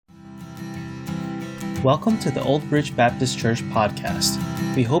Welcome to the Old Bridge Baptist Church podcast.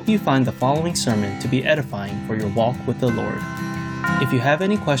 We hope you find the following sermon to be edifying for your walk with the Lord. If you have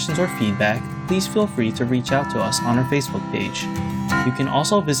any questions or feedback, please feel free to reach out to us on our Facebook page. You can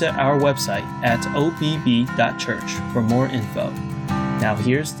also visit our website at obb.church for more info. Now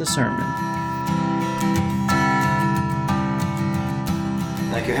here's the sermon.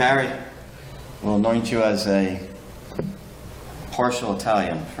 Thank you, Harry. We'll anoint you as a partial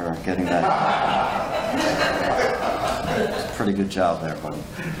Italian for getting that. It's a pretty good job there, buddy.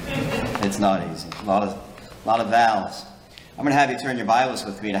 It's not easy. A lot of vowels. I'm going to have you turn your Bibles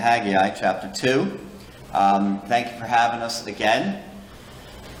with me to Haggai chapter 2. Thank you for having us again.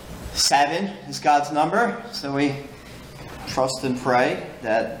 7 is God's number, so we trust and pray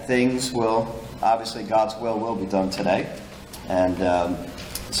that things will, obviously God's will be done today. And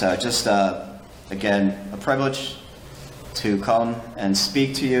so just, again, a privilege to come and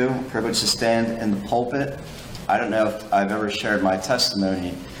speak to you, a privilege to stand in the pulpit. I don't know if I've ever shared my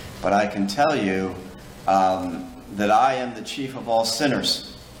testimony, but I can tell you that I am the chief of all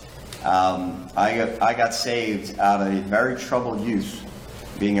sinners. I got saved out of a very troubled youth,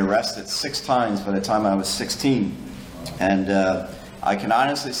 being arrested 6 times by the time I was 16. And I can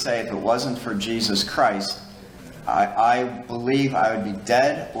honestly say if it wasn't for Jesus Christ, I believe I would be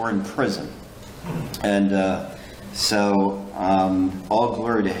dead or in prison. And so all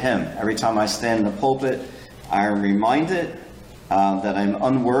glory to Him. Every time I stand in the pulpit, I am reminded that I'm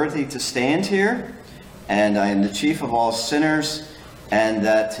unworthy to stand here, and I am the chief of all sinners, and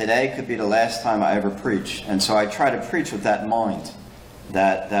that today could be the last time I ever preach. And so I try to preach with that mind,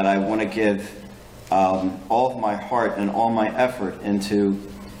 that I want to give all of my heart and all my effort into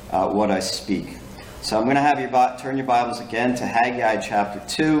what I speak. So I'm going to have you turn your Bibles again to Haggai chapter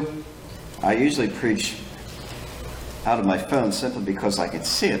 2. I usually preach out of my phone simply because I can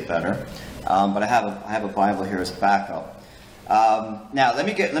see it better, but I have a Bible here as a backup. Now let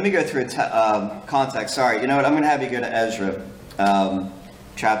me go through context. Sorry, you know what? I'm going to have you go to Ezra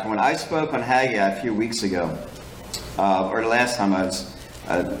chapter 1. I spoke on Haggai a few weeks ago, or the last time I was,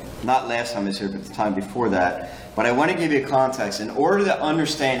 not last time I was here, but the time before that. But I want to give you context. In order to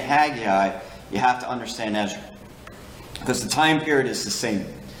understand Haggai, you have to understand Ezra, because the time period is the same.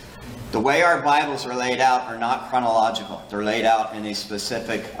 The way our Bibles are laid out are not chronological. They're laid out in a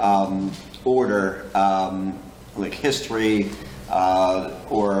specific order, like history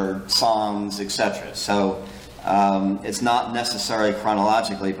or Psalms, etc. So it's not necessarily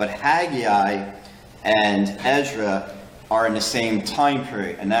chronologically, but Haggai and Ezra are in the same time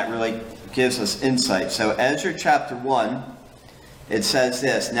period, and that really gives us insight. So Ezra chapter 1, it says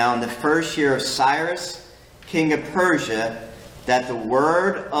this: Now in the first year of Cyrus, king of Persia, that the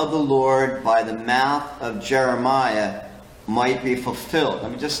word of the Lord by the mouth of Jeremiah might be fulfilled.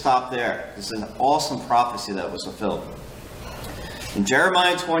 Let me just stop there. This is an awesome prophecy that was fulfilled. In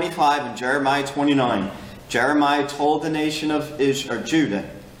Jeremiah 25 and Jeremiah 29, Jeremiah told the nation of Judah,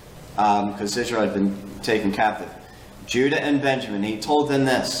 because Israel had been taken captive, Judah and Benjamin, he told them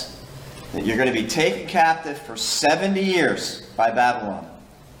this, that you're going to be taken captive for 70 years by Babylon,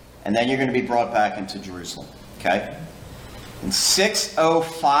 and then you're going to be brought back into Jerusalem. Okay? In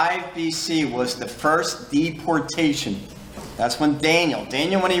 605 BC was the first deportation. That's when Daniel,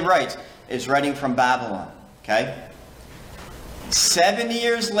 when he writes, is writing from Babylon. Okay? 70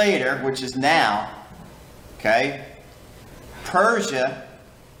 years later, which is now, okay, Persia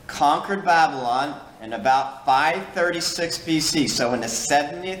conquered Babylon in about 536 BC. So in the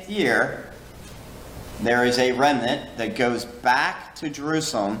 70th year, there is a remnant that goes back to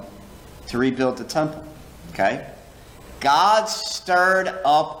Jerusalem to rebuild the temple. Okay? God stirred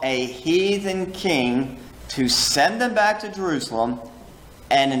up a heathen king to send them back to Jerusalem,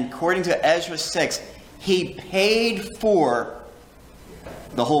 and according to Ezra 6, he paid for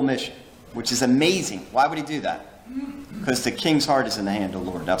the whole mission, which is amazing. Why would he do that? Because the king's heart is in the hand of the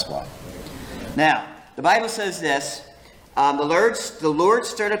Lord. That's why. Now, the Bible says this: the Lord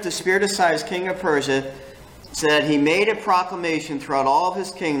stirred up the spirit of Cyrus, king of Persia, so that he made a proclamation throughout all of his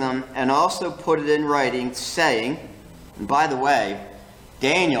kingdom, and also put it in writing, saying. And by the way,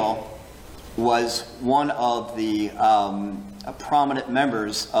 Daniel was one of the prominent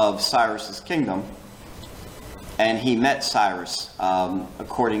members of Cyrus's kingdom, and he met Cyrus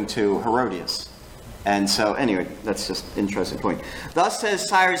according to Herodias. And so, anyway, that's just an interesting point. Thus says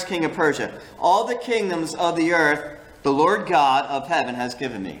Cyrus, king of Persia, all the kingdoms of the earth the Lord God of heaven has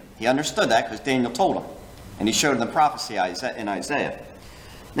given me. He understood that because Daniel told him, and he showed him the prophecy in Isaiah.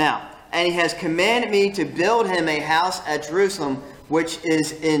 Now, and he has commanded me to build him a house at Jerusalem, which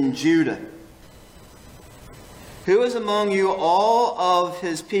is in Judah. Who is among you all of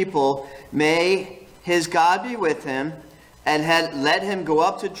his people may his God be with him, and had let him go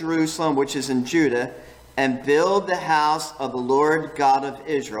up to Jerusalem, which is in Judah, and build the house of the Lord God of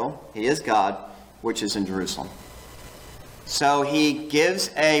Israel, he is God, which is in Jerusalem. So he gives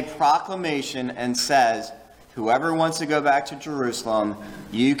a proclamation and says, whoever wants to go back to Jerusalem,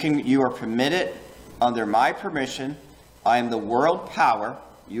 you are permitted under my permission. I am the world power.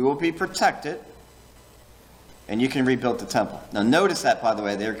 You will be protected. And you can rebuild the temple. Now notice that, by the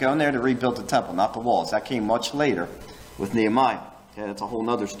way, they're going there to rebuild the temple, not the walls. That came much later with Nehemiah. Okay, that's a whole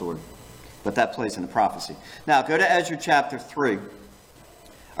other story. But that plays in the prophecy. Now go to Ezra chapter 3.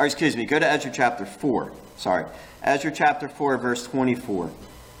 Or excuse me, go to Ezra chapter 4. Sorry. Ezra chapter 4, verse 24.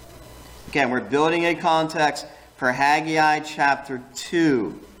 Again, we're building a context for Haggai chapter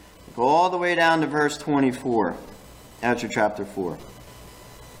 2. Go all the way down to verse 24. Ezra chapter 4.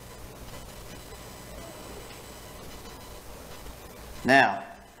 Now,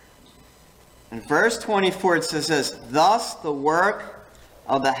 in verse 24 it says this, thus the work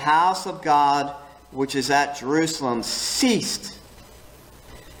of the house of God which is at Jerusalem ceased,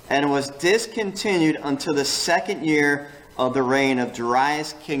 and was discontinued until the 2nd year of the reign of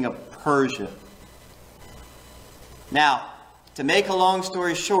Darius, king of Persia. Now, to make a long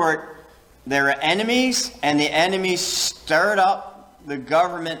story short, there are enemies, and the enemies stirred up the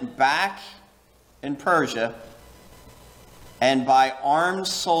government back in Persia, and by armed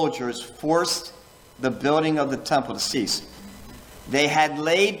soldiers forced the building of the temple to cease. They had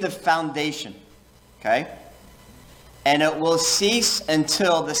laid the foundation, okay? And it will cease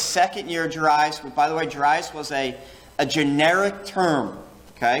until the 2nd year of Darius. By the way, Darius was a generic term,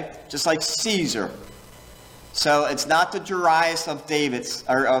 okay? Just like Caesar. So it's not the Darius of David's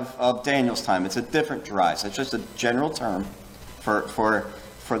or of Daniel's time. It's a different Darius. It's just a general term for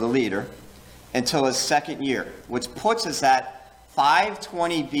the leader until his 2nd year, which puts us at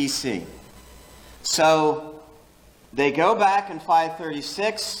 520 BC. So they go back in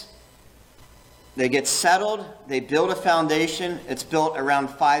 536. They get settled. They build a foundation. It's built around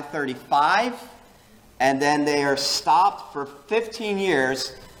 535. And then they are stopped for 15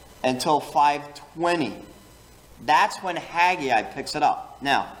 years until 520. That's when Haggai picks it up.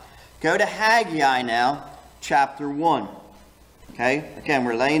 Now, go to Haggai now, chapter 1. Okay? Again,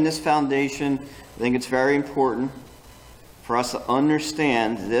 we're laying this foundation. I think it's very important for us to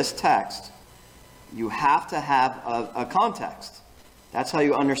understand this text. You have to have a context. That's how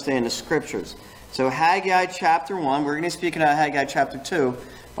you understand the scriptures. So Haggai chapter 1, we're going to be speaking about Haggai chapter 2,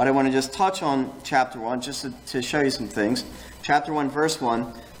 but I want to just touch on chapter 1 just to show you some things. Chapter 1, verse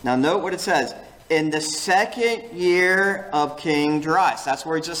 1. Now note what it says. In the 2nd year of King Darius. That's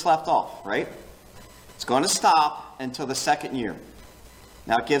where he just left off, right? It's going to stop until the 2nd year.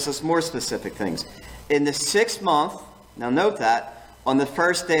 Now it gives us more specific things. In the 6th month, now note that, on the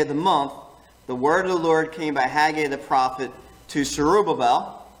 1st day of the month, the word of the Lord came by Haggai the prophet to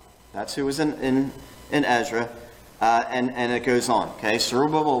Zerubbabel. That's who was in Ezra. And it goes on. Okay,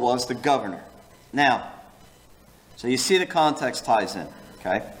 Zerubbabel was the governor. Now, so you see the context ties in.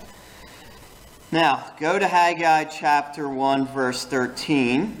 Okay. Now, go to Haggai chapter 1, verse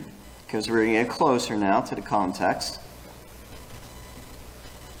 13, because we're going to get closer now to the context.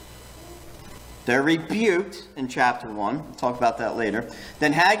 They're rebuked in chapter 1. We'll talk about that later.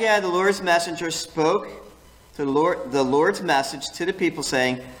 Then Haggai, the Lord's messenger, spoke to the Lord's message to the people,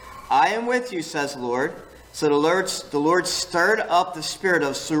 saying, I am with you, says the Lord. So the Lord stirred up the spirit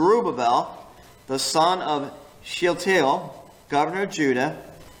of Zerubbabel, the son of Shealtiel, governor of Judah,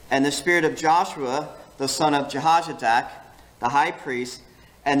 and the spirit of Joshua, the son of Jehozadak, the high priest,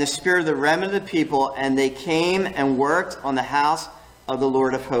 and the spirit of the remnant of the people, and they came and worked on the house of the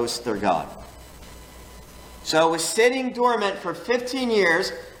Lord of hosts, their God. So it was sitting dormant for 15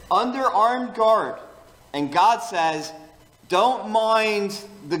 years under armed guard. And God says, don't mind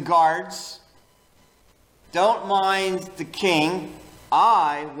the guards. Don't mind the king.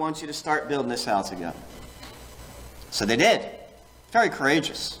 I want you to start building this house again. So they did. Very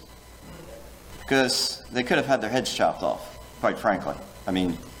courageous. Because they could have had their heads chopped off, quite frankly. I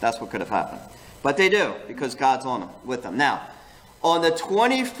mean, that's what could have happened. But they do, because God's on them, with them. Now, on the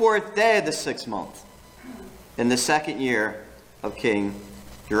 24th day of the 6th month, in the 2nd year of King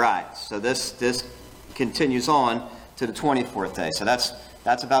Darius. So this continues on to the 24th day. So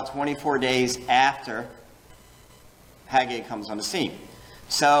that's about 24 days after Haggai comes on the scene.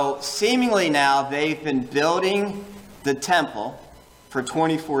 So seemingly now they've been building the temple for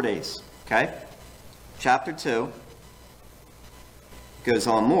 24 days. Okay? Chapter 2 goes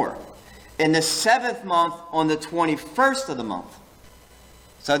on more. In the 7th month, on the 21st of the month.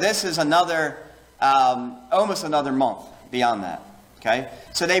 So this is another, almost another month beyond that. Okay?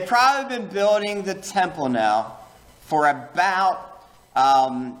 So they've probably been building the temple now for about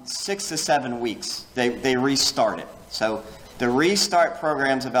 6 to 7 weeks. They restart it. So the restart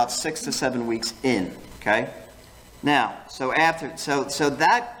program's about 6 to 7 weeks in. Okay? Now, so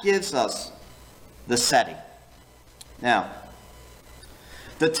that gives us the setting. Now,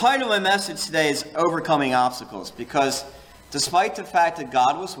 the title of my message today is Overcoming Obstacles, because despite the fact that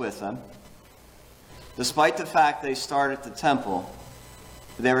God was with them, despite the fact they started the temple,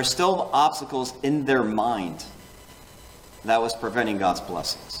 there were still obstacles in their mind that was preventing God's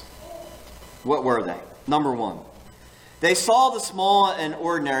blessings. What were they? Number one, they saw the small and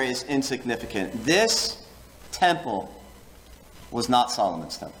ordinary as insignificant. This temple was not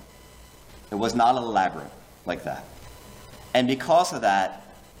Solomon's temple. It was not elaborate like that. And because of that,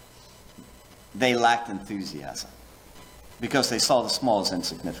 they lacked enthusiasm. Because they saw the small as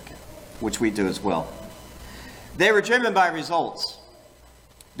insignificant, which we do as well. They were driven by results.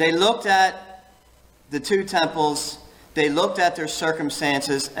 They looked at the two temples, they looked at their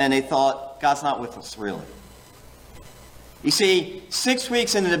circumstances, and they thought, God's not with us, really. You see, 6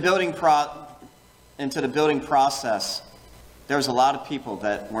 weeks into the building process, there was a lot of people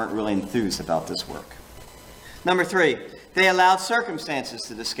that weren't really enthused about this work. Number 3, they allowed circumstances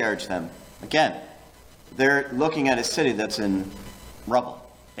to discourage them. Again, they're looking at a city that's in rubble,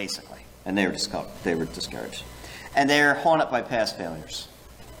 basically, and they were discouraged. And they're haunted by past failures.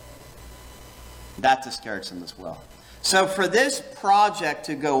 That discouraged them as well. So for this project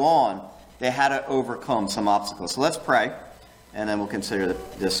to go on, they had to overcome some obstacles. So let's pray, and then we'll consider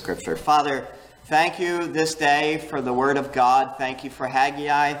this scripture. Father, thank you this day for the Word of God. Thank you for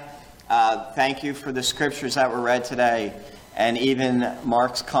Haggai. Thank you for the scriptures that were read today, and even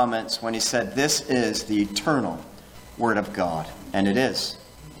Mark's comments when he said, this is the eternal Word of God. And it is.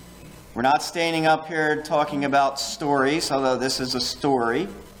 We're not standing up here talking about stories, although this is a story.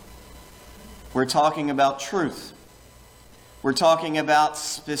 We're talking about truth. We're talking about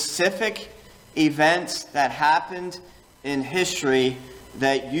specific events that happened in history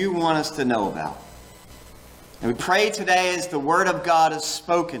that you want us to know about. And we pray today as the Word of God is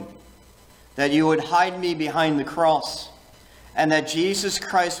spoken, that you would hide me behind the cross, and that Jesus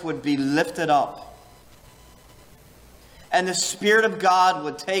Christ would be lifted up. And the Spirit of God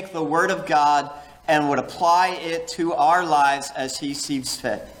would take the Word of God and would apply it to our lives as He sees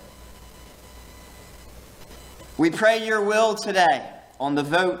fit. We pray your will today on the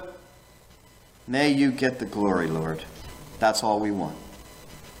vote. May you get the glory, Lord. That's all we want.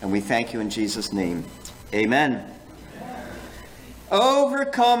 And we thank you in Jesus' name. Amen.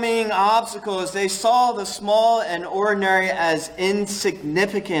 Overcoming obstacles. They saw the small and ordinary as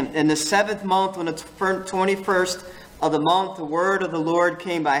insignificant. In the 7th month, on the 21st of the month, the word of the Lord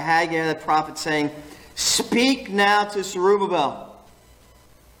came by Haggai the prophet, saying, Speak now to Zerubbabel,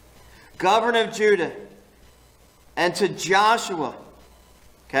 governor of Judah, and to Joshua,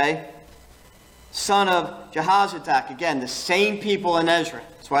 son of Jehozadak. Again, the same people in Ezra.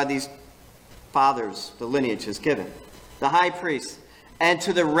 That's why these fathers, the lineage is given. The high priest. And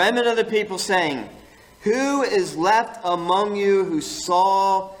to the remnant of the people, saying, Who is left among you who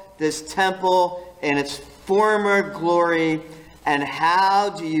saw this temple in its former glory, and how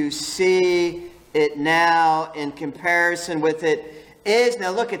do you see it now in comparison with it?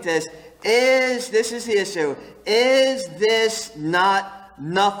 Now look at this. This is the issue. Is this not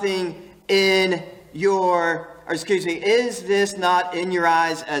nothing in is this not in your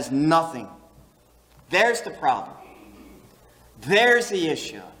eyes as nothing? There's the problem. There's the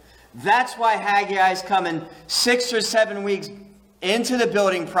issue. That's why Haggai is coming 6 or 7 weeks into the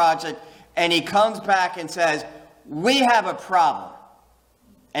building project, and he comes back and says, we have a problem.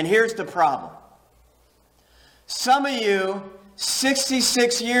 And here's the problem. Some of you,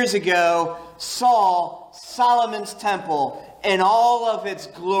 66 years ago, saw Solomon's temple in all of its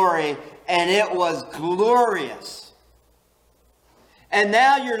glory, and it was glorious. And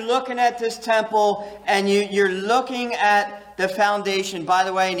now you're looking at this temple, and you're looking at the foundation. By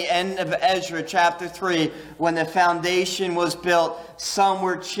the way, in the end of Ezra chapter 3, when the foundation was built, some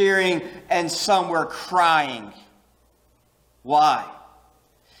were cheering and some were crying. Why?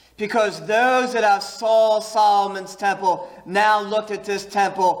 Because those that have saw Solomon's temple now looked at this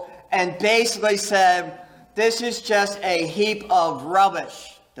temple and basically said, this is just a heap of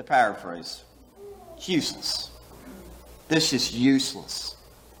rubbish, to paraphrase. It's useless. This is useless.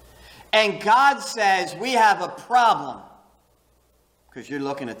 And God says, we have a problem. Because you're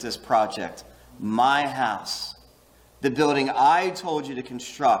looking at this project, my house, the building I told you to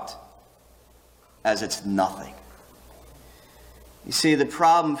construct, as it's nothing. You see, the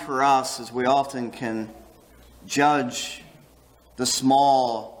problem for us is we often can judge the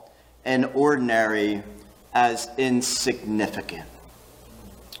small and ordinary as insignificant.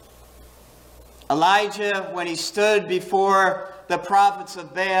 Elijah, when he stood before the prophets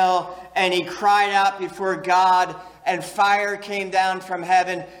of Baal and he cried out before God, and fire came down from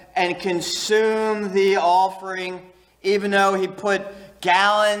heaven and consumed the offering, even though he put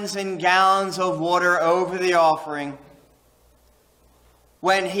gallons and gallons of water over the offering.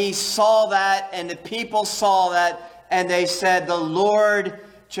 When he saw that and the people saw that, and they said, the Lord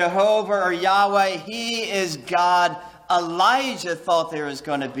Jehovah or Yahweh, he is God, Elijah thought there was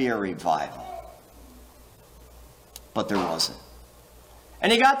going to be a revival. But there wasn't.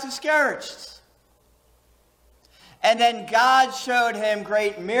 And he got discouraged. And then God showed him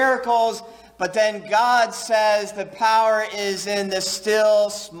great miracles, but then God says the power is in the still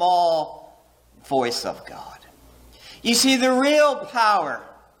small voice of God. You see, the real power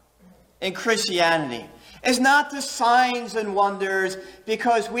in Christianity is not the signs and wonders,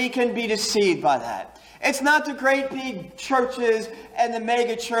 because we can be deceived by that. It's not the great big churches and the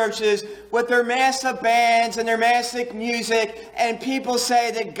mega churches with their massive bands and their massive music, and people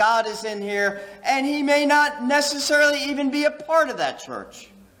say that God is in here, and he may not necessarily even be a part of that church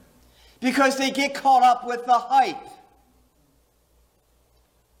because they get caught up with the hype.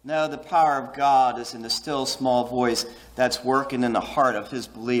 No, the power of God is in the still small voice that's working in the heart of his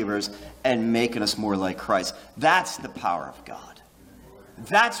believers and making us more like Christ. That's the power of God.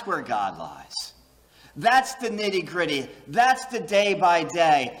 That's where God lies. That's the nitty-gritty. That's the day by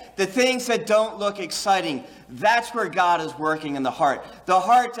day. The things that don't look exciting. That's where God is working in the heart. The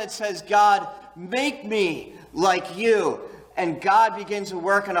heart that says, God, make me like you. And God begins to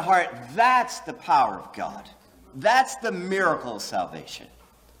work in the heart. That's the power of God. That's the miracle of salvation.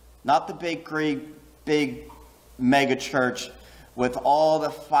 Not the big mega church with all the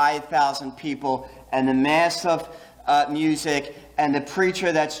 5,000 people and the massive music and the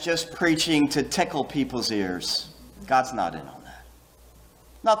preacher that's just preaching to tickle people's ears. God's not in on that.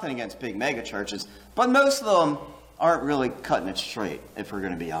 Nothing against big mega churches, but most of them aren't really cutting it straight, if we're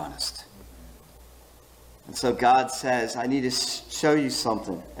going to be honest. And so God says, I need to show you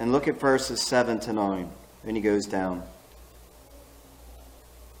something. And look at verses 7 to 9. And he goes down.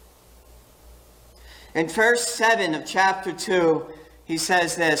 In verse 7 of chapter 2, he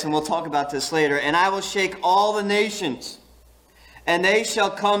says this, and we'll talk about this later. And I will shake all the nations, and they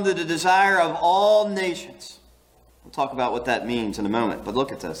shall come to the desire of all nations. We'll talk about what that means in a moment, but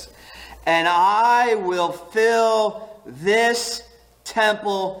look at this. And I will fill this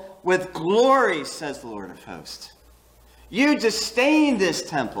temple with glory, says the Lord of hosts. You disdain this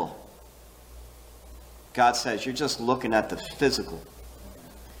temple. God says, you're just looking at the physical.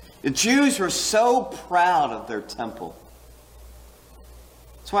 The Jews were so proud of their temple.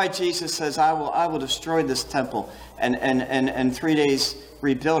 That's why Jesus says, I will destroy this temple and 3 days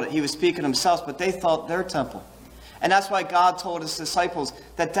rebuild it. He was speaking himself, but they thought their temple. And that's why God told his disciples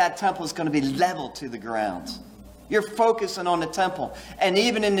that temple is going to be leveled to the ground. You're focusing on the temple. And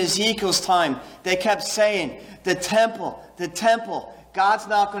even in Ezekiel's time, they kept saying, the temple. God's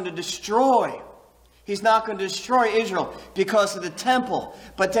not going to destroy. He's not going to destroy Israel because of the temple.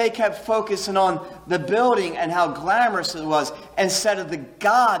 But they kept focusing on the building and how glamorous it was instead of the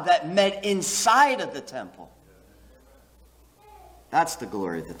God that met inside of the temple. That's the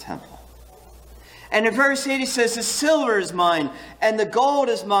glory of the temple. And in verse 8 he says, the silver is mine and the gold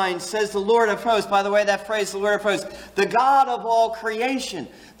is mine, says the Lord of hosts. By the way, that phrase, the Lord of hosts, the God of all creation,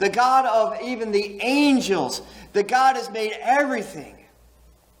 the God of even the angels, the God has made everything.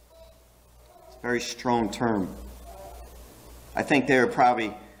 Very strong term. I think they were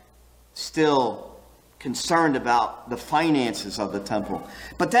probably still concerned about the finances of the temple.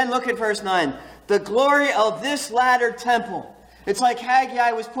 But then look at verse 9. The glory of this latter temple. It's like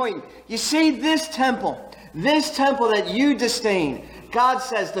Haggai was pointing. You see this temple that you disdain. God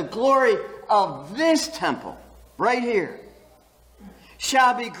says the glory of this temple, right here,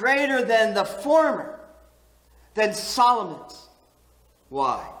 shall be greater than the former, than Solomon's.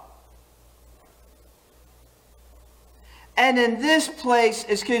 Why? And in this place,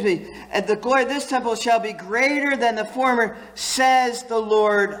 the glory of this temple shall be greater than the former, says the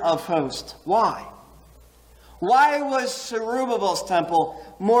Lord of hosts. Why? Why was Zerubbabel's temple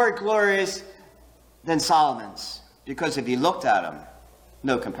more glorious than Solomon's? Because if you looked at them,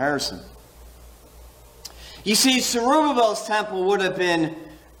 no comparison. You see, Zerubbabel's temple would have been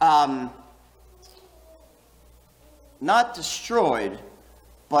not destroyed,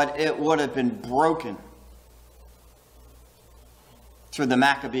 but it would have been broken through the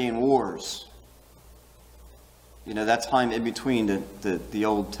Maccabean Wars. You know, that time in between the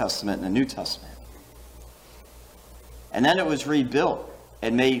Old Testament and the New Testament. And then it was rebuilt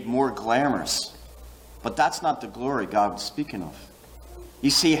and made more glamorous. But that's not the glory God was speaking of. You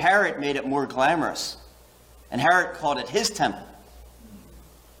see, Herod made it more glamorous. And Herod called it his temple.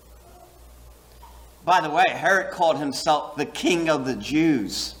 By the way, Herod called himself the king of the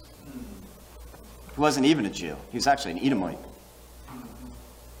Jews. He wasn't even a Jew. He was actually an Edomite.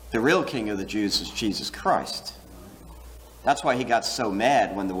 The real king of the Jews is Jesus Christ. That's why he got so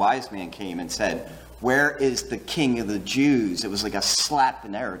mad when the wise man came and said, "Where is the king of the Jews?" It was like a slap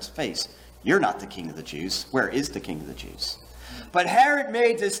in Herod's face. You're not the king of the Jews. Where is the king of the Jews? But Herod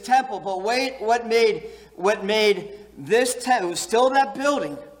made this temple. But wait, what made this temple, it was still that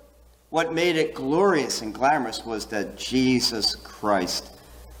building, what made it glorious and glamorous was that Jesus Christ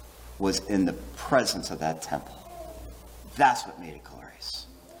was in the presence of that temple. That's what made it glorious.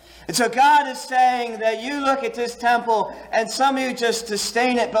 And so God is saying that you look at this temple and some of you just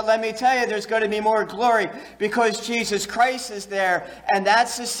disdain it, but let me tell you, there's going to be more glory because Jesus Christ is there, and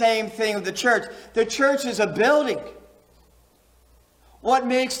that's the same thing with the church. The church is a building. What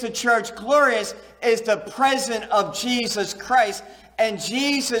makes the church glorious is the presence of Jesus Christ, and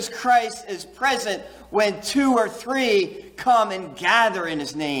Jesus Christ is present when 2 or 3 come and gather in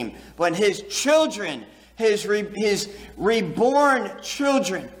his name. When his children, his reborn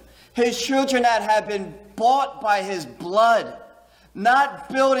children, his children that have been bought by his blood, not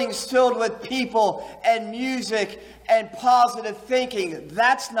buildings filled with people and music and positive thinking,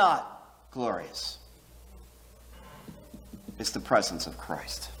 that's not glorious. It's the presence of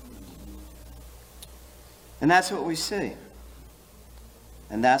Christ. And that's what we see.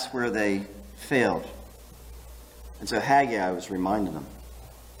 And that's where they failed. And so Haggai was reminding them.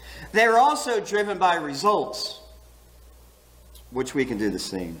 They were also driven by results, which we can do the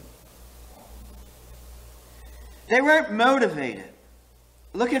same. They weren't motivated.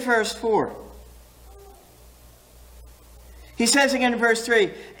 Look at verse 4. He says again in verse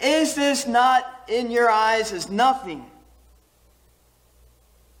 3, "Is this not in your eyes as nothing?"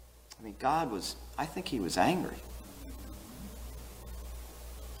 I mean, I think he was angry.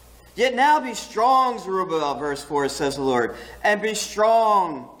 "Yet now be strong, Zerubbabel," verse 4 says the Lord, "and be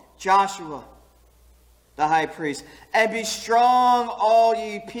strong, Joshua, the high priest, and be strong, all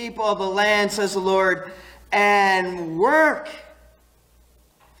ye people of the land, says the Lord, and work.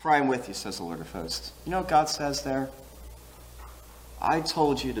 For I am with you, says the Lord of hosts." You know what God says there? I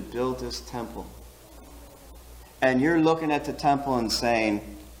told you to build this temple. And you're looking at the temple and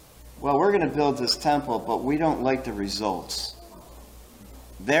saying, well, we're going to build this temple, but we don't like the results.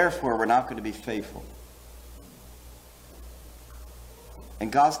 Therefore, we're not going to be faithful.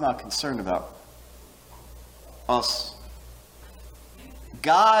 And God's not concerned about us.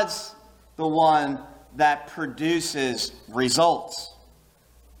 God's the one that produces results.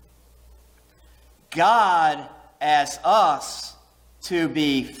 God asks us to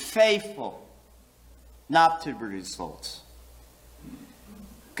be faithful, not to produce results.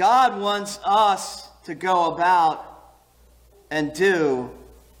 God wants us to go about and do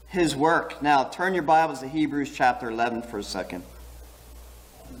his work. Now, turn your Bibles to Hebrews chapter 11 for a second.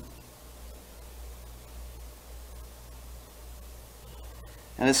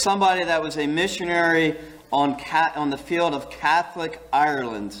 And as somebody that was a missionary on the field of Catholic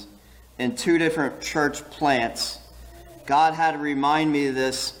Ireland in 2 different church plants, God had to remind me of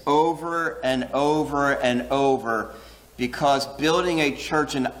this over and over and over, because building a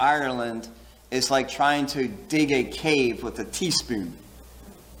church in Ireland is like trying to dig a cave with a teaspoon.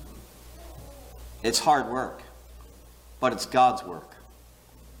 It's hard work, but it's God's work.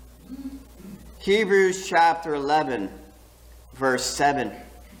 Hebrews chapter 11, verse 7.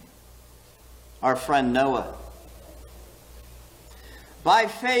 Our friend Noah. By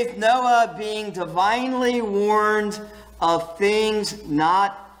faith, Noah, being divinely warned of things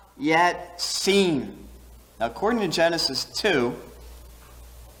not yet seen. Now, according to Genesis 2,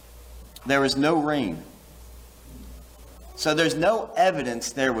 there was no rain. So there's no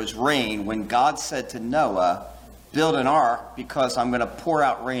evidence there was rain when God said to Noah, build an ark because I'm going to pour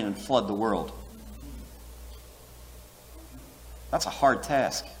out rain and flood the world. That's a hard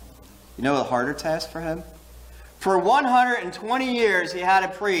task. You know the harder task for him? For 120 years he had to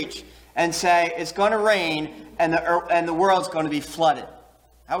preach and say it's going to rain and the world's going to be flooded.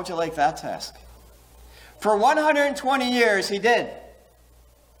 How would you like that task? For 120 years he did.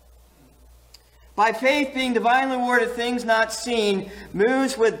 By faith, being divinely warned of things not seen,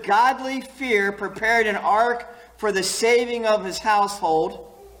 moves with godly fear, prepared an ark for the saving of his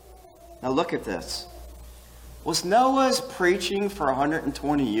household. Now look at this. Was Noah's preaching for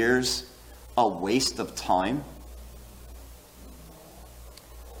 120 years a waste of time?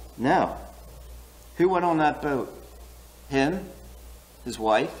 No. Who went on that boat? him, his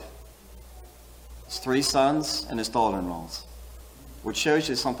wife, his 3 sons, and his daughter-in-laws, which shows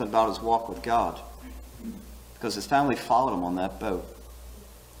you something about his walk with God, because his family followed him on that boat.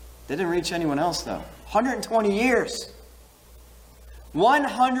 They didn't reach anyone else, though. 120 years.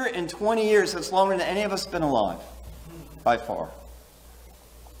 120 years. That's longer than any of us have been alive, by far.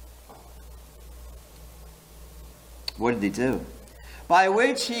 What did he do? By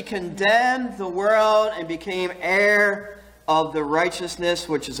which he condemned the world and became heir of the righteousness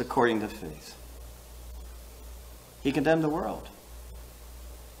which is according to faith. He condemned the world.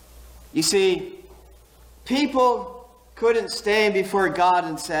 You see, people couldn't stand before God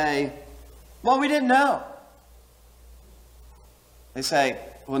and say, well, we didn't know. They say,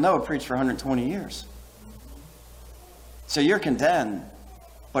 well, Noah preached for 120 years. So you're condemned,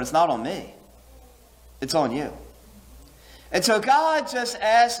 but it's not on me. It's on you. And so God just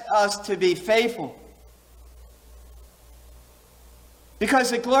asks us to be faithful,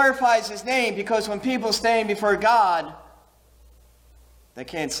 because it glorifies his name. Because when people stand before God, they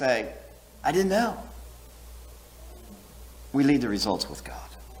can't say, I didn't know. We leave the results with God.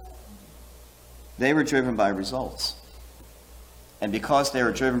 They were driven by results. And because they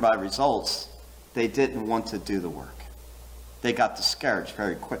were driven by results, they didn't want to do the work. They got discouraged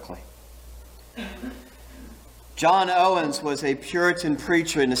very quickly. John Owens was a Puritan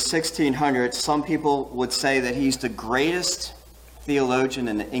preacher in the 1600s. Some people would say that he's the greatest theologian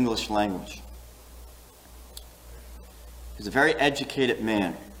in the English language. He's a very educated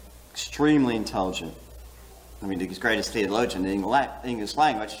man, extremely intelligent. I mean, he's the greatest theologian in the English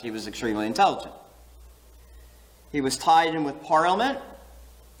language. He was extremely intelligent. He was tied in with Parliament.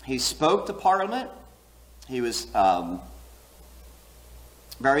 He spoke to Parliament. He was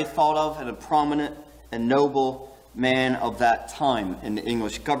very thought of and a prominent and noble man of that time in the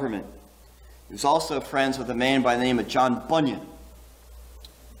English government. He was also friends with a man by the name of John Bunyan.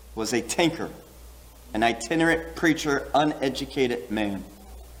 Was a tinker, an itinerant preacher, uneducated man.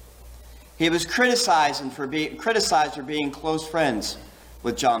 He was criticized for being close friends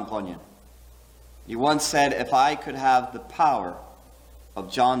with John Bunyan. He once said, if I could have the power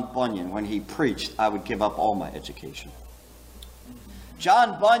of John Bunyan when he preached, I would give up all my education.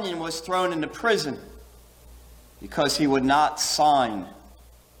 John Bunyan was thrown into prison because he would not sign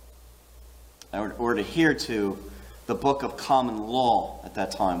or adhere to the Book of Common Law at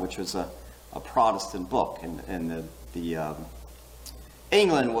that time, which was a Protestant book, and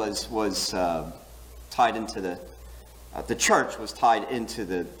England was tied into the church was tied into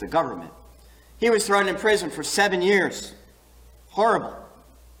the government. He was thrown in prison for 7 years. Horrible.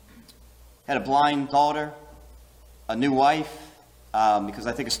 Had a blind daughter, a new wife, because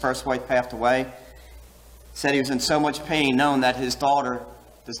I think his first wife passed away. Said he was in so much pain, knowing that his daughter,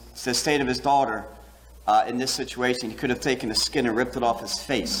 the state of his daughter, in this situation, he could have taken the skin and ripped it off his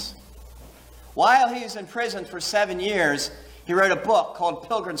face. While he was in prison for 7 years, he wrote a book called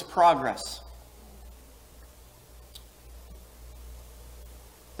Pilgrim's Progress.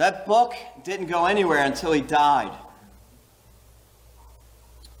 That book didn't go anywhere until he died.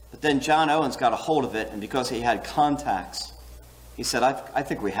 But then John Owens got a hold of it, and because he had contacts, he said, I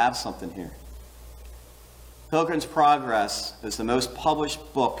think we have something here. Pilgrim's Progress is the most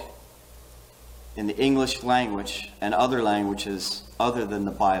published book in the English language and other languages other than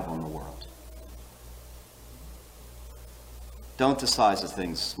the Bible in the world. Don't despise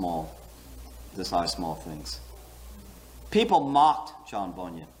things small. Despise small things. People mocked John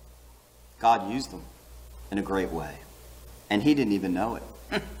Bunyan. God used him in a great way. And he didn't even know it.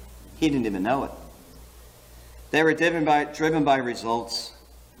 He didn't even know it. They were driven by results.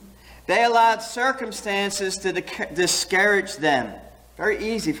 They allowed circumstances to discourage them. Very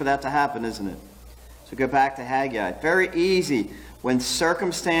easy for that to happen, isn't it? So go back to Haggai. Very easy when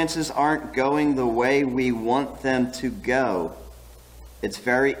circumstances aren't going the way we want them to go. It's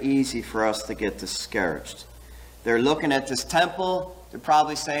very easy for us to get discouraged. They're looking at this temple. They're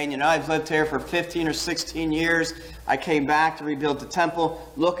probably saying, I've lived here for 15 or 16 years. I came back to rebuild the temple.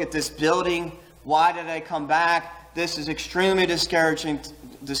 Look at this building. Why did I come back? This is extremely discouraging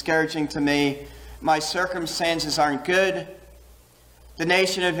to me. My circumstances aren't good. The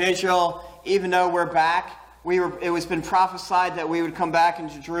nation of Israel, even though we're back, it was been prophesied that we would come back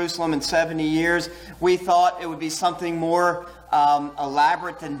into Jerusalem in 70 years. We thought it would be something more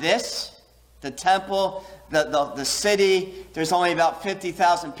elaborate than this. The temple, the city, there's only about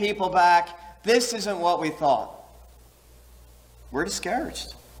 50,000 people back. This isn't what we thought. We're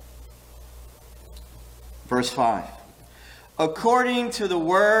discouraged. Verse 5. According to the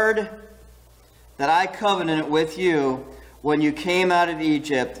word that I covenanted with you when you came out of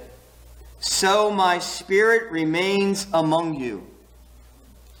Egypt, so my spirit remains among you.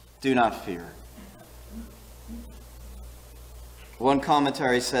 Do not fear. One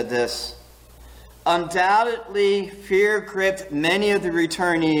commentary said this: undoubtedly, fear gripped many of the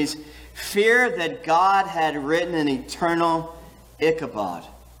returnees, fear that God had written an eternal Ichabod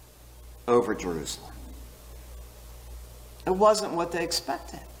over Jerusalem. It wasn't what they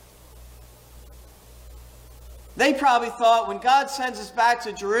expected. They probably thought when God sends us back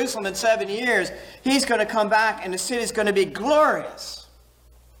to Jerusalem in 7 years, he's going to come back and the city is going to be glorious.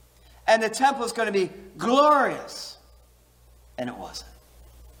 And the temple is going to be glorious. And it wasn't.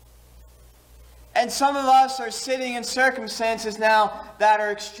 And some of us are sitting in circumstances now that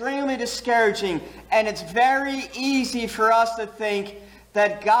are extremely discouraging. And it's very easy for us to think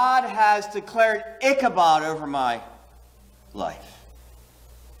that God has declared Ichabod over my life.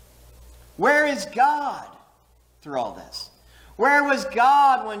 Where is God through all this? Where was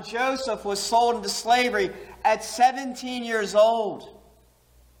God when Joseph was sold into slavery at 17 years old?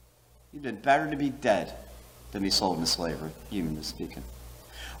 You'd been better to be dead than be sold into slavery, humanly speaking.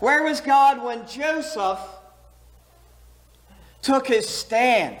 Where was God when Joseph took his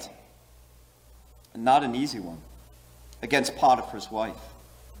stand, and not an easy one, against Potiphar's wife?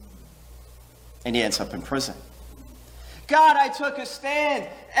 And he ends up in prison. God, I took a stand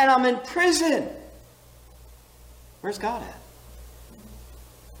and I'm in prison. Where's God at?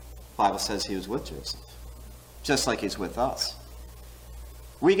 The Bible says he was with Joseph, just like he's with us.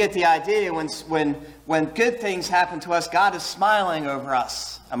 We get the idea when good things happen to us, God is smiling over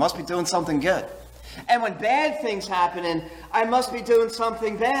us. I must be doing something good. And when bad things happen, I must be doing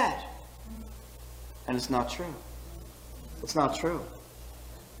something bad. And it's not true. It's not true.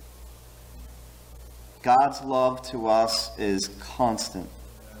 God's love to us is constant.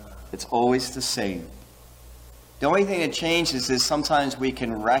 It's always the same. The only thing that changes is sometimes we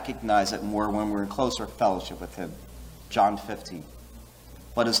can recognize it more when we're in closer fellowship with him. John 15.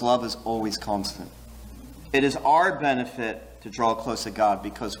 But his love is always constant. It is our benefit to draw close to God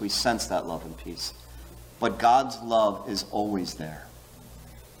because we sense that love and peace. But God's love is always there.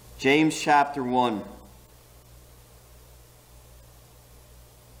 James chapter 1,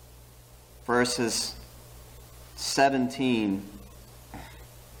 verses 16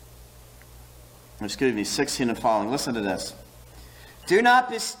 and following. Listen to this. Do not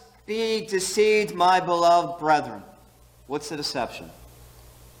be deceived, my beloved brethren. What's the deception?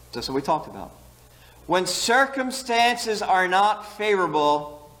 That's what we talked about. When circumstances are not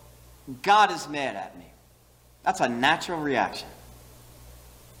favorable, God is mad at me. That's a natural reaction.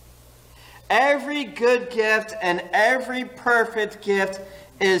 Every good gift and every perfect gift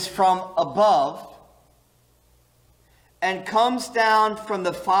is from above and comes down from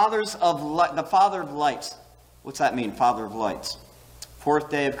the Father of lights. What's that mean, Father of lights? Fourth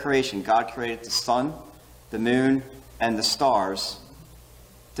day of creation, God created the sun, the moon, and the stars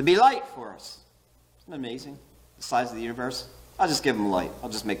to be light for us. Isn't that amazing? The size of the universe. I'll just give them light. I'll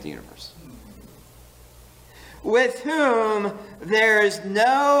just make the universe. With whom there is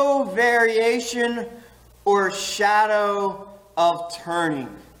no variation or shadow of turning.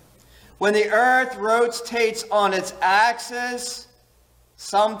 When the earth rotates on its axis,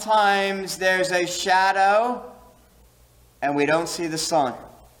 sometimes there's a shadow and we don't see the sun.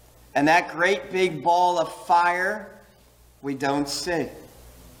 And that great big ball of fire, we don't see.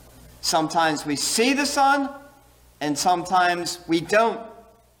 Sometimes we see the sun, and sometimes we don't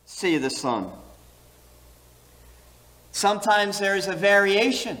see the sun. Sometimes there's a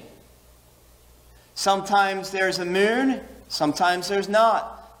variation. Sometimes there's a moon, sometimes there's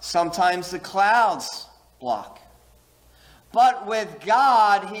not. Sometimes the clouds block. But with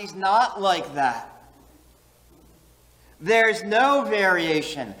God, he's not like that. There's no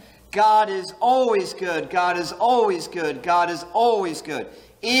variation. God is always good. God is always good. God is always good.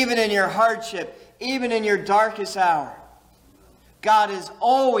 Even in your hardship, even in your darkest hour, God is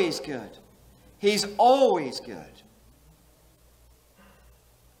always good. He's always good.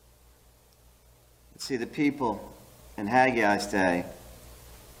 See, the people in Haggai's day,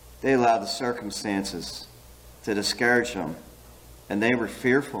 they allowed the circumstances to discourage them, and they were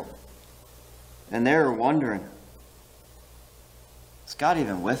fearful. And they were wondering, is God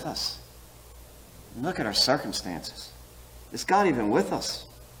even with us? And look at our circumstances. Is God even with us?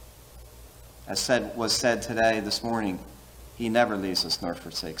 As was said today, this morning, he never leaves us nor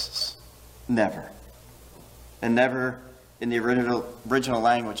forsakes us. Never. And never in the original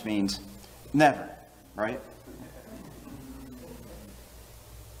language means never, right?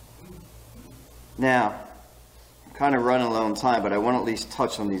 Now, I'm kind of running low on time, but I want to at least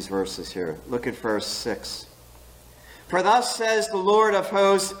touch on these verses here. Look at verse 6. For thus says the Lord of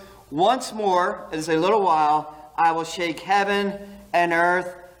hosts, Once more, it is a little while, I will shake heaven and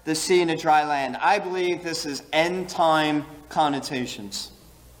earth, the sea and the dry land. I believe this is end time connotations.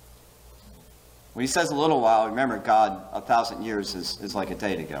 When he says a little while, remember, God, 1,000 years is like a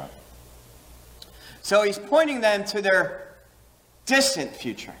day to God. So he's pointing them to their distant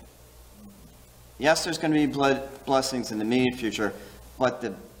future. Yes, there's going to be blessings in the immediate future, but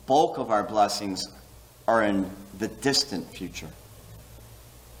the bulk of our blessings are in the distant future.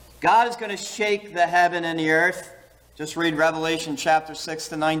 God is going to shake the heaven and the earth. Just read Revelation chapter 6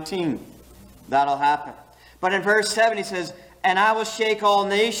 to 19. That'll happen. But in verse 7 he says, and I will shake all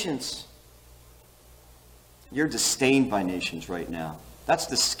nations. You're disdained by nations right now. That's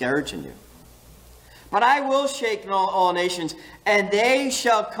discouraging you. But I will shake all nations, and they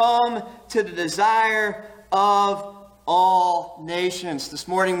shall come to the desire of all nations. This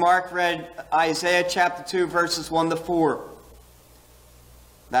morning Mark read Isaiah chapter 2 verses 1 to 4.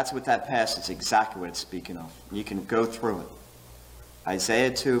 That's what that passage is exactly what it's speaking of. You can go through it.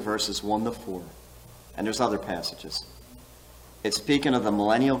 Isaiah 2 verses 1 to 4. And there's other passages. It's speaking of the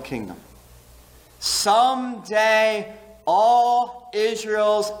millennial kingdom. Someday all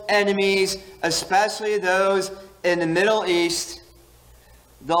Israel's enemies, especially those in the Middle East,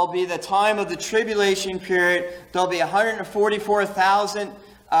 there'll be the time of the tribulation period. There'll be 144,000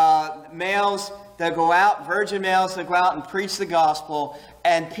 males that go out, virgin males that go out and preach the gospel.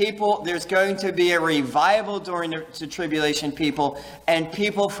 And people, there's going to be a revival during the tribulation people. And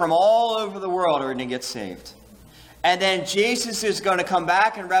people from all over the world are going to get saved. And then Jesus is going to come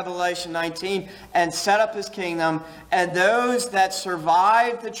back in Revelation 19 and set up his kingdom. And those that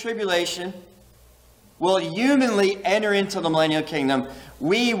survive the tribulation will humanly enter into the millennial kingdom.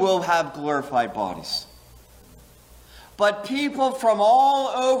 We will have glorified bodies. But people from all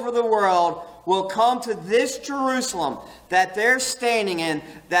over the world will come to this Jerusalem that they're standing in,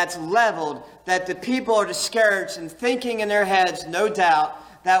 that's leveled, that the people are discouraged and thinking in their heads, no doubt,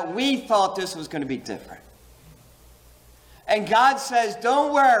 that we thought this was going to be different. And God says,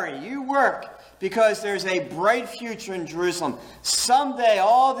 don't worry, you work, because there's a bright future in Jerusalem. Someday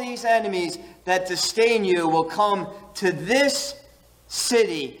all these enemies that disdain you will come to this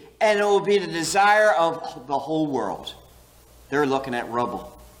city, and it will be the desire of the whole world. They're looking at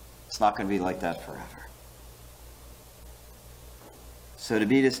rubble. It's not going to be like that forever. So to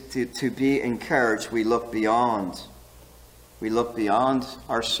be encouraged, we look beyond. We look beyond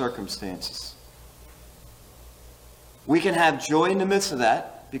our circumstances. We can have joy in the midst of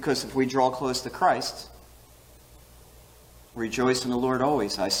that, because if we draw close to Christ, rejoice in the Lord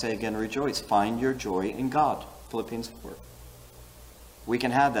always. I say again, rejoice. Find your joy in God. Philippians 4. We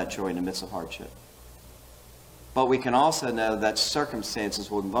can have that joy in the midst of hardship. But we can also know that circumstances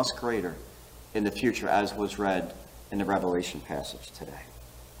will be much greater in the future, as was read in the Revelation passage today.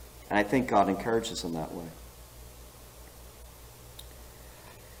 And I think God encourages them that way.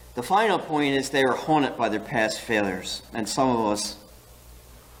 The final point is they are haunted by their past failures. And some of us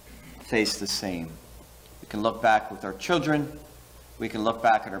face the same. We can look back with our children. We can look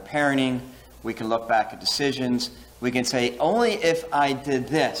back at our parenting. We can look back at decisions. We can say, only if I did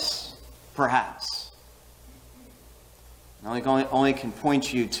this, perhaps. I only can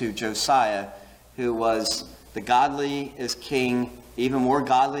point you to Josiah, who was the godly as king, even more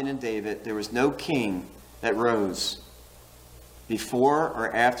godly than David. There was no king that rose before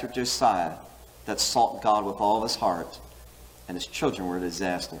or after Josiah that sought God with all of his heart, and his children were a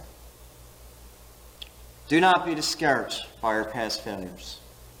disaster. Do not be discouraged by our past failures.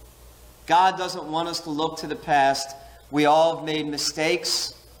 God doesn't want us to look to the past. We all have made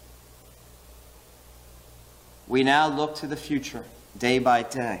mistakes. We now look to the future, day by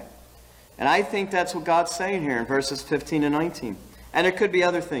day. And I think that's what God's saying here in verses 15 and 19. And it could be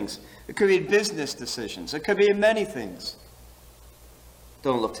other things. It could be business decisions. It could be many things.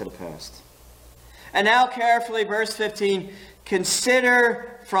 Don't look to the past. And now carefully, verse 15,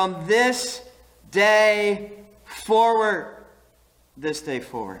 consider from this day forward. This day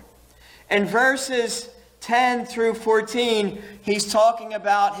forward. In verses 10 through 14, he's talking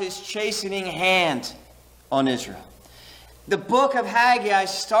about his chastening hand on Israel. The book of Haggai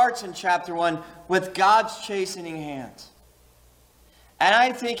starts in chapter 1 with God's chastening hand. And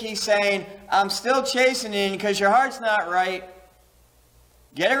I think he's saying, I'm still chastening because your heart's not right.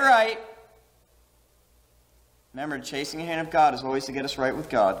 Get it right. Remember, the chastening hand of God is always to get us right with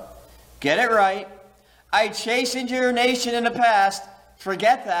God. Get it right. I chastened your nation in the past.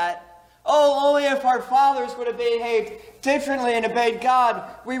 Forget that. Oh, only if our fathers would have behaved differently and obeyed God,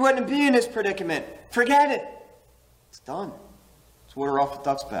 we wouldn't be in this predicament. Forget it. It's done. It's water off the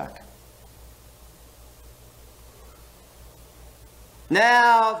duck's back.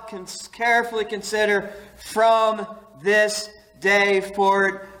 Now carefully consider from this day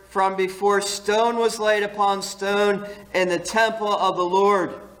forward, from before stone was laid upon stone in the temple of the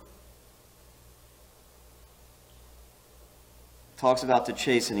Lord. Talks about the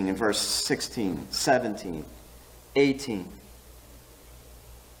chastening in verse 16, 17, 18.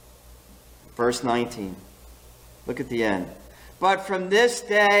 Verse 19. Look at the end. But from this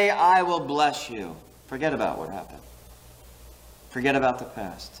day I will bless you. Forget about what happened. Forget about the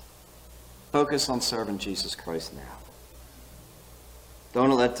past. Focus on serving Jesus Christ now. Don't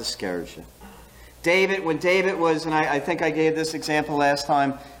let it discourage you. When David was, and I think I gave this example last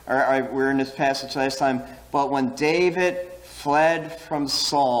time, or we were in this passage last time, but when David fled from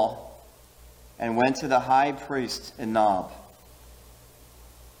Saul and went to the high priest in Nob,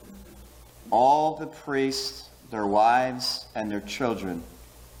 all the priests, their wives, and their children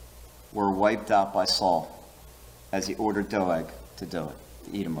were wiped out by Saul as he ordered Doeg to do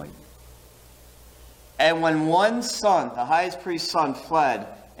it, the Edomite. And when one son, the highest priest's son, fled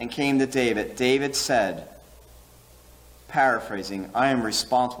and came to David, David said, paraphrasing, I am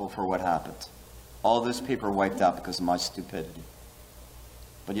responsible for what happened. All those people are wiped out because of my stupidity.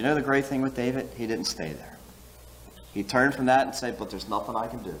 But you know the great thing with David? He didn't stay there. He turned from that and said, but there's nothing I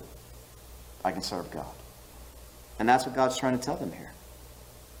can do. I can serve God. And that's what God's trying to tell them here.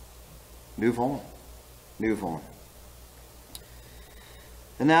 Move on. Move on.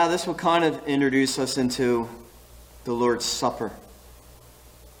 And now this will kind of introduce us into the Lord's Supper.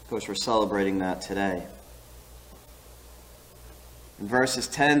 Of course, we're celebrating that today. In verses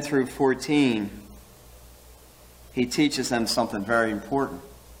 10 through 14, he teaches them something very important.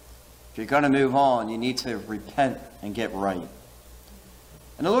 If you're going to move on, you need to repent and get right.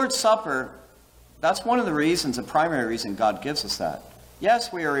 And the Lord's Supper, that's one of the reasons, the primary reason God gives us that.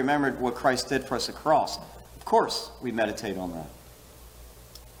 Yes, we are remembered what Christ did for us at the cross. Of course, we meditate on that.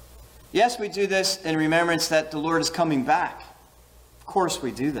 Yes, we do this in remembrance that the Lord is coming back. Of course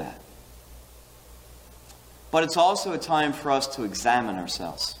we do that. But it's also a time for us to examine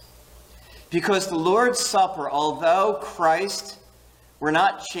ourselves. Because the Lord's Supper, although Christ, we're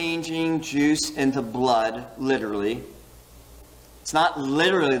not changing juice into blood, literally. It's not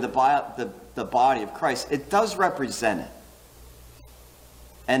literally the body of Christ. It does represent it.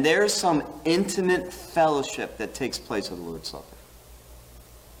 And there's some intimate fellowship that takes place at the Lord's Supper.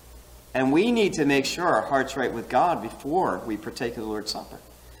 And we need to make sure our heart's right with God before we partake of the Lord's Supper.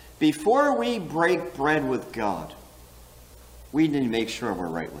 Before we break bread with God, we need to make sure we're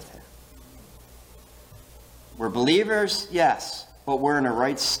right with Him. We're believers, yes, but we're in a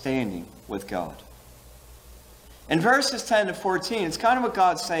right standing with God. In verses 10 to 14, it's kind of what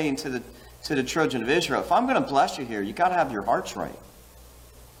God's saying to the children of Israel. If I'm going to bless you here, you've got to have your hearts right.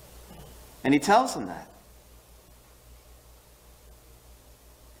 And He tells them that.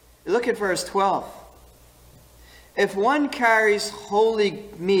 Look at verse 12. If one carries holy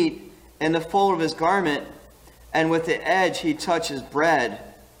meat in the fold of his garment, and with the edge he touches bread,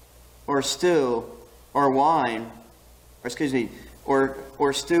 or stew, or wine, or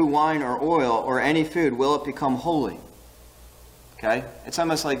stew, wine, or oil, or any food, will it become holy? Okay? It's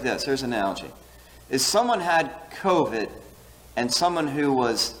almost like this. Here's an analogy. If someone had COVID, and someone who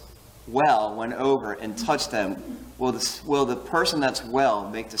was well went over and touched them, will the person that's well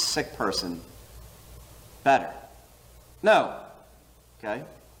make the sick person better? No. Okay?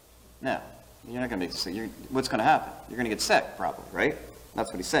 No. You're not going to make the sick. What's going to happen? You're going to get sick, probably, right?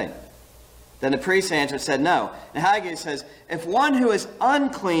 That's what he's saying. Then the priest answered, said, no. And Haggai says, if one who is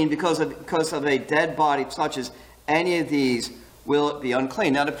unclean because of a dead body touches any of these, will it be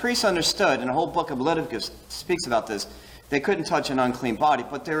unclean? Now the priests understood, and the whole book of Leviticus speaks about this, they couldn't touch an unclean body,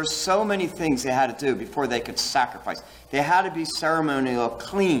 but there were so many things they had to do before they could sacrifice. They had to be ceremonially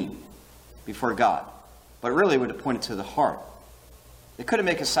clean before God. But really it would have pointed to the heart. They couldn't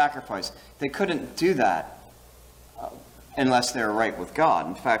make a sacrifice. They couldn't do that unless they were right with God.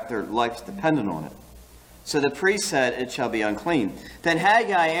 In fact, their life's dependent on it. So the priest said, it shall be unclean. Then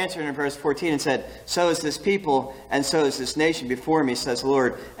Haggai answered in verse 14 and said, so is this people, and so is this nation before me, says the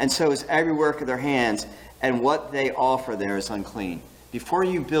Lord, and so is every work of their hands, and what they offer there is unclean. Before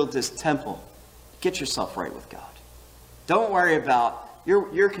you build this temple, get yourself right with God. Don't worry about,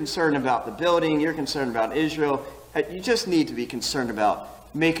 you're concerned about the building, you're concerned about Israel. You just need to be concerned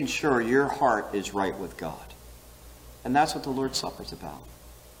about making sure your heart is right with God. And that's what the Lord's Supper is about.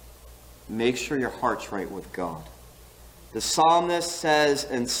 Make sure your heart's right with God. The psalmist says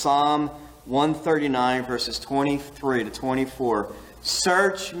in Psalm 139, verses 23 to 24,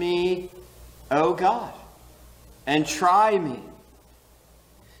 search me, O God, and try me.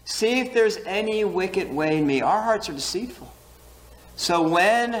 See if there's any wicked way in me. Our hearts are deceitful. So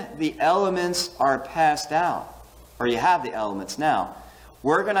when the elements are passed out, or you have the elements now,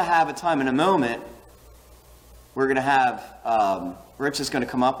 we're going to have a time in a moment. We're going to have, Rich is going to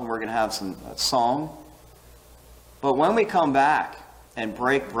come up and we're going to have some song. But when we come back and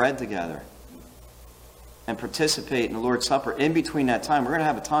break bread together and participate in the Lord's Supper, in between that time, we're going to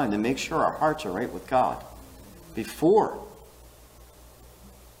have a time to make sure our hearts are right with God before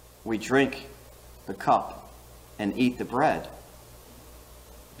we drink the cup and eat the bread.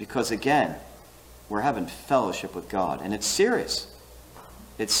 Because again, we're having fellowship with God. And it's serious.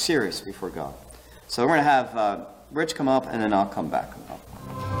 It's serious before God. So we're going to have Rich come up and then I'll come back.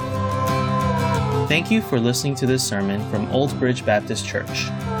 Thank you for listening to this sermon from Old Bridge Baptist Church.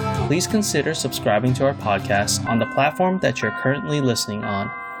 Please consider subscribing to our podcast on the platform that you're currently listening on.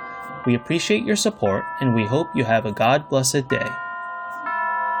 We appreciate your support and we hope you have a God-blessed day.